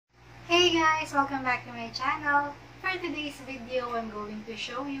Hey guys! Welcome back to my channel. For today's video, I'm going to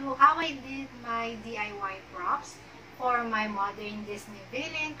show you how I did my DIY props for my modern Disney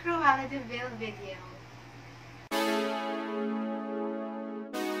villain Cruella De Vil video.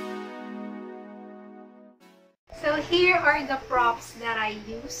 So here are the props that I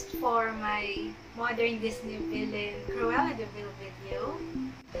used for my modern Disney villain Cruella De Vil video.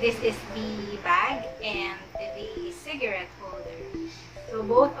 This is the bag and the cigarette holder. So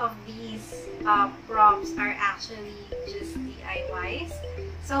both of these props are actually just DIYs.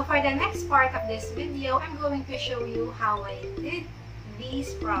 So for the next part of this video, I'm going to show you how I did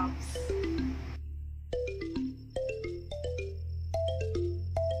these props.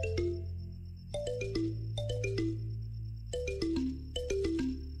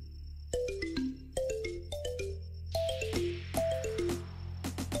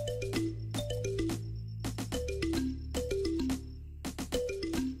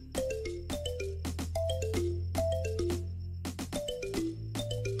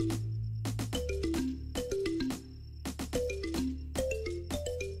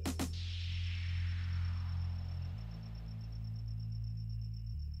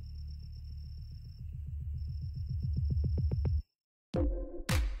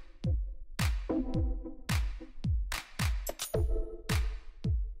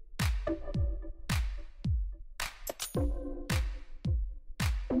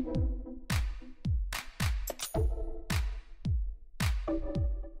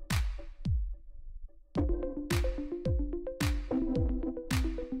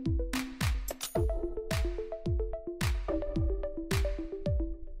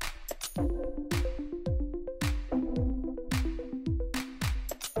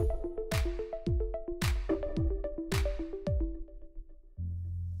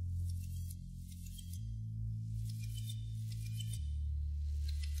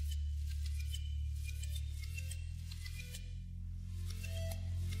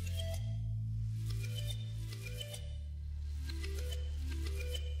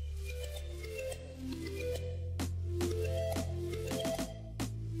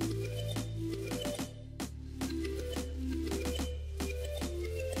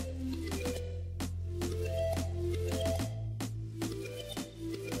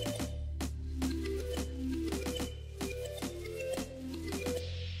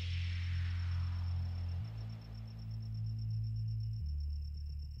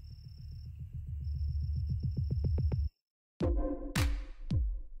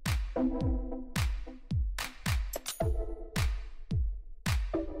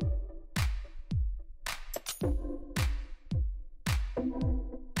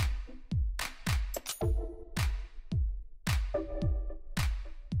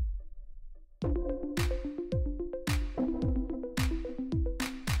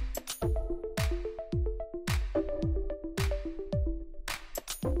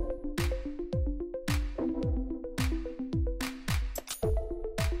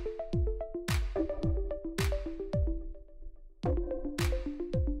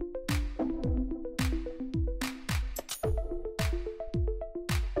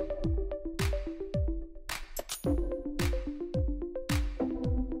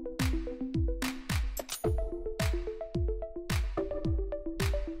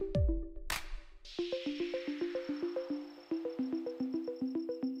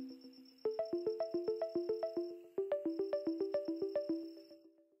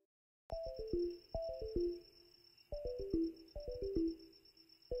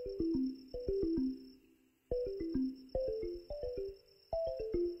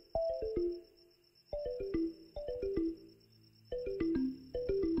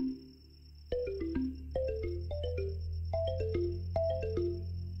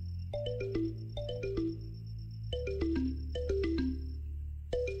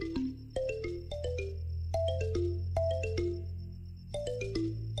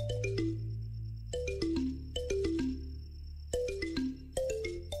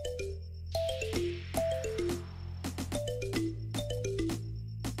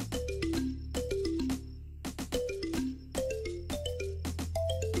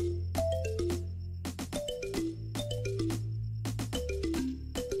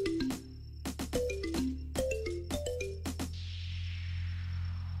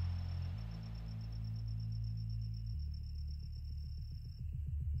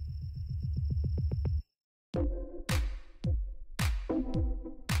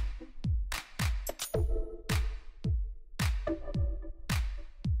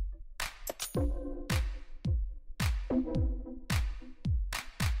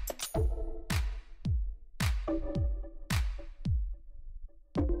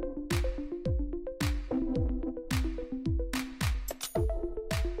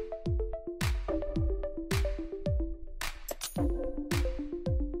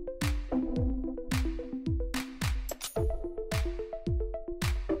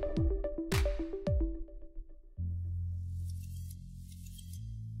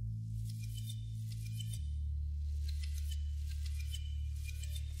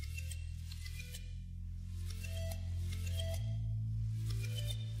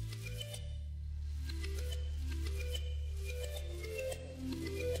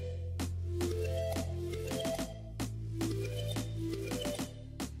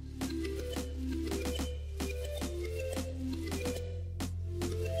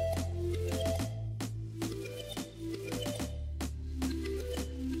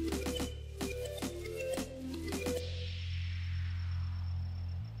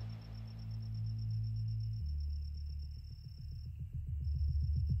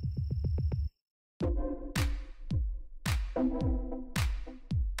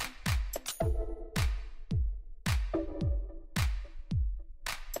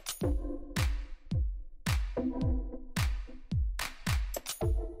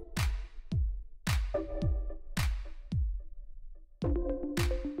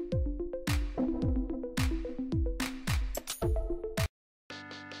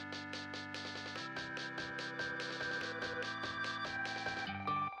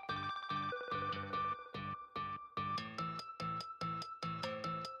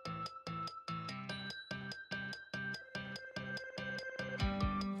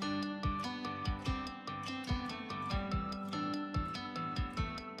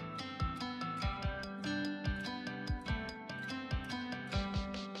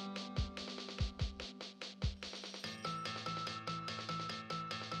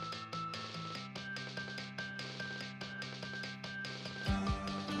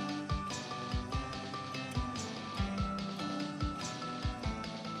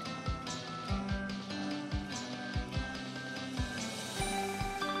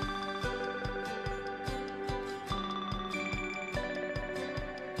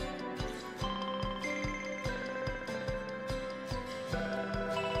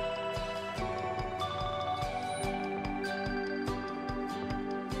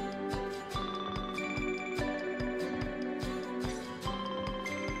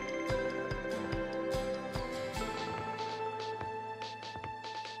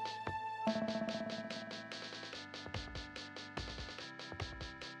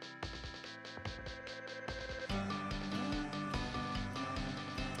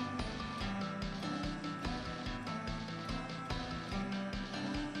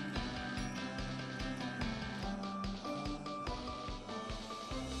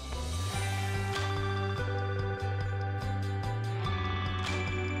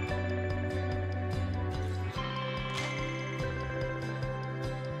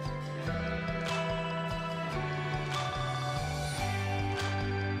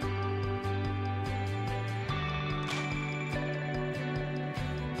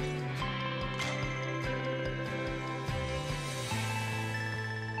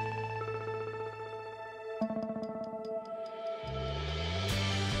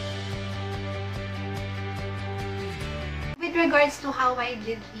 With regards to how I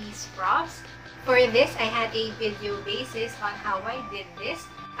did these props, for this I had a video basis on how I did this.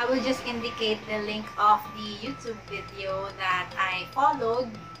 I will just indicate the link of the YouTube video that I followed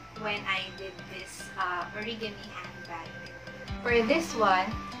when I did this origami handbag. For this one,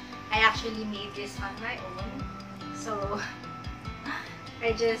 I actually made this on my own. So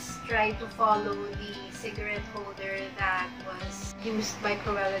I just tried to follow the cigarette holder that was used by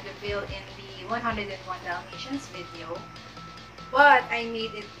Cruella De Vil in the 101 Dalmatians video. But I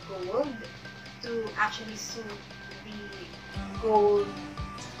made it gold to actually suit the gold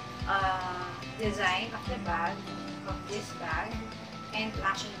design of the bag, of this bag, and to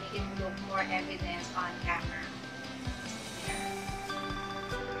actually make it look more evident on camera.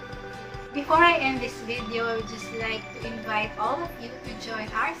 Before I end this video, I would just like to invite all of you to join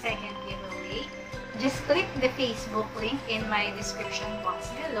our second giveaway. Just click the Facebook link in my description box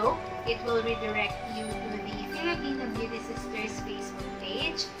below. It will redirect you to the Filipino Beauty Sisters Facebook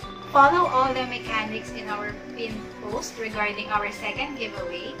page. Follow all the mechanics in our pinned post regarding our second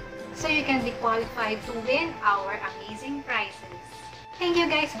giveaway so you can be qualified to win our amazing prizes. Thank you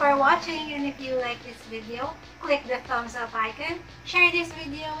guys for watching, and if you like this video, click the thumbs up icon, share this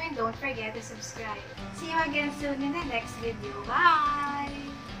video, and don't forget to subscribe. See you again soon in the next video. Bye!